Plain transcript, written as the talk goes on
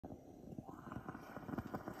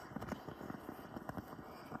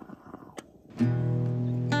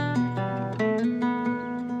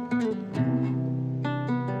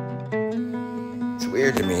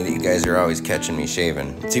guys are always catching me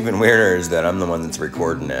shaving. What's even weirder is that I'm the one that's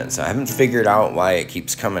recording it, so I haven't figured out why it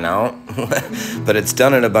keeps coming out, but it's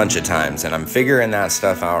done it a bunch of times, and I'm figuring that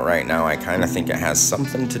stuff out right now. I kind of think it has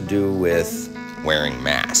something to do with wearing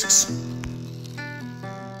masks.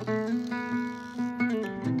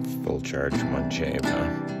 Full charge, one shave,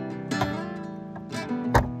 huh?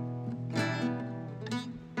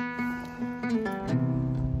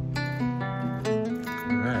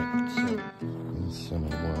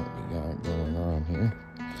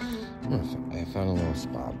 I found a little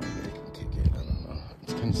spot maybe I can kick it. I don't know.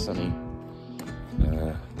 It's kind of sunny.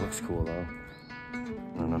 Looks cool though.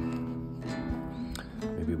 I don't know.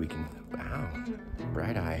 Maybe we can. Wow,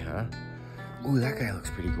 bright eye, huh? Ooh, that guy looks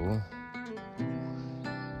pretty cool.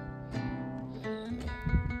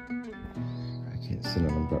 I can't sit on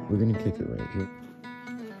him, but we're gonna kick it right here.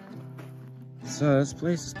 So this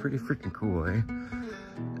place is pretty freaking cool, eh?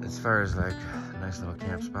 As far as like a nice little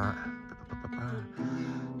camp spot.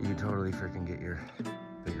 You can totally freaking get your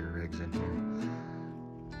bigger rigs in here.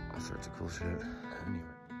 All sorts of cool shit. Anyway.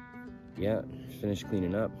 Yeah, finished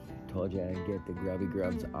cleaning up. Told you I'd get the grubby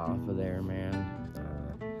grubs off of there, man.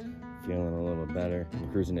 Feeling a little better. I'm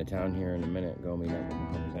cruising to town here in a minute. Go meet up with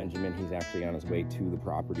my homie Benjamin. He's actually on his way to the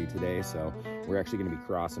property today, so we're actually gonna be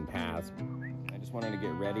crossing paths. I just wanted to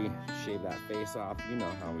get ready, shave that face off. You know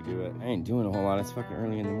how we do it. I ain't doing a whole lot. It's fucking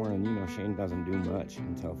early in the morning. You know Shane doesn't do much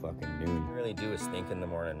until fucking noon. What you really do is think in the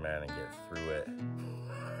morning, man, and get through it.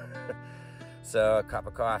 So a cup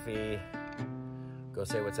of coffee, go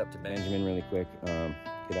say what's up to Benjamin really quick,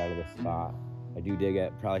 get out of this spot. I do dig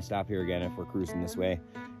it. Probably stop here again if we're cruising this way.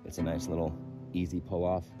 It's a nice little easy pull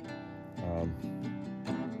off.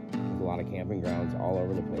 There's a lot of camping grounds all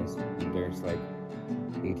over the place. There's like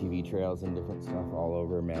ATV trails and different stuff all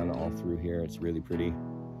over, man, all through here. It's really pretty,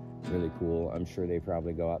 really cool. I'm sure they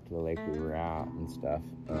probably go up to the lake we were at and stuff.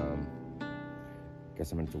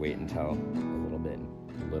 Guess I'm gonna have to wait until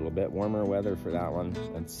a little bit warmer weather for that one.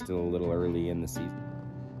 It's still a little early in the season.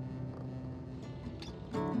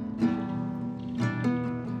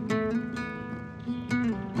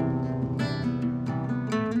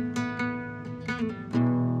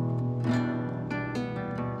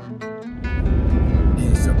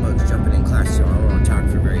 Jumping in class, so I won't talk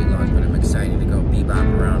for very long, but I'm excited to go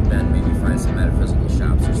bebop around Bend, maybe find some metaphysical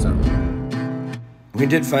shops or something. We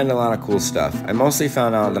did find a lot of cool stuff. I mostly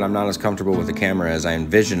found out that I'm not as comfortable with the camera as I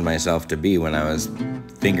envisioned myself to be when I was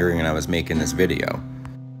fingering and I was making this video.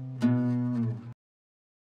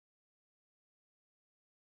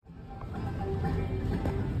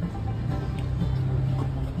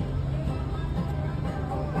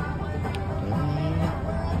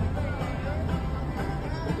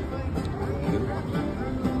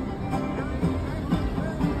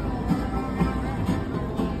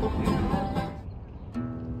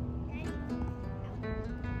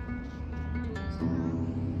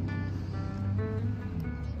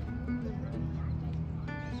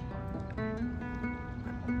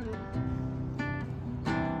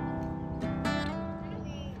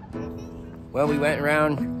 Well, we went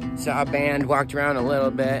around, saw a band, walked around a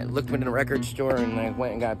little bit, looked in a record store, and I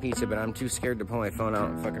went and got pizza, but I'm too scared to pull my phone out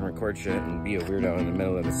and fucking record shit and be a weirdo in the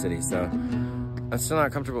middle of the city, so I'm still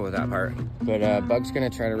not comfortable with that part. But Bug's gonna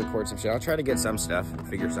try to record some shit. I'll try to get some stuff and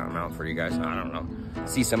figure something out for you guys. I don't know.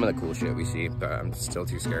 See some of the cool shit we see, but I'm still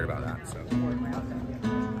too scared about that, so.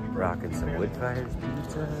 Rocking some wood fires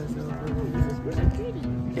pizzas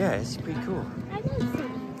over. Yeah, it's pretty cool.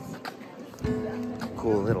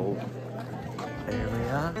 Cool little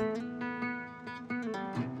area.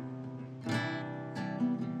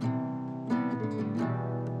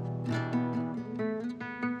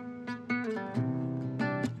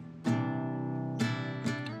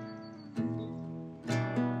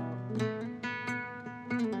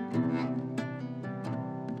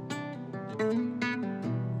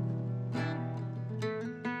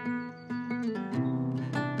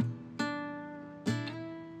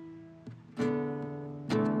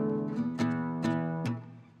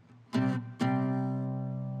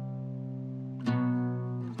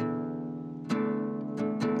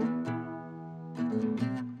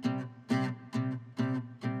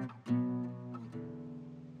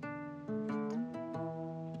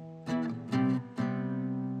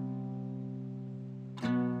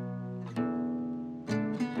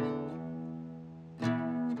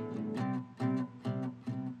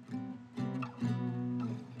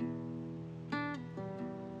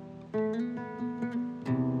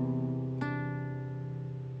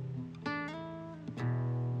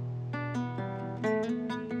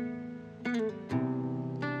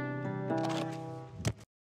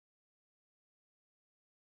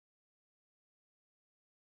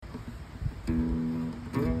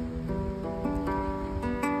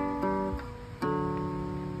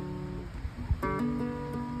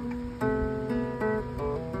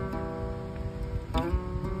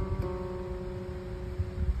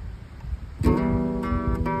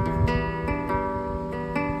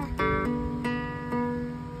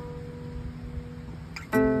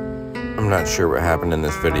 I'm not sure what happened in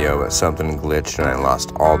this video, but something glitched and I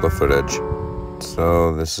lost all the footage.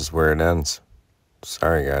 So this is where it ends.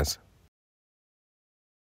 Sorry, guys.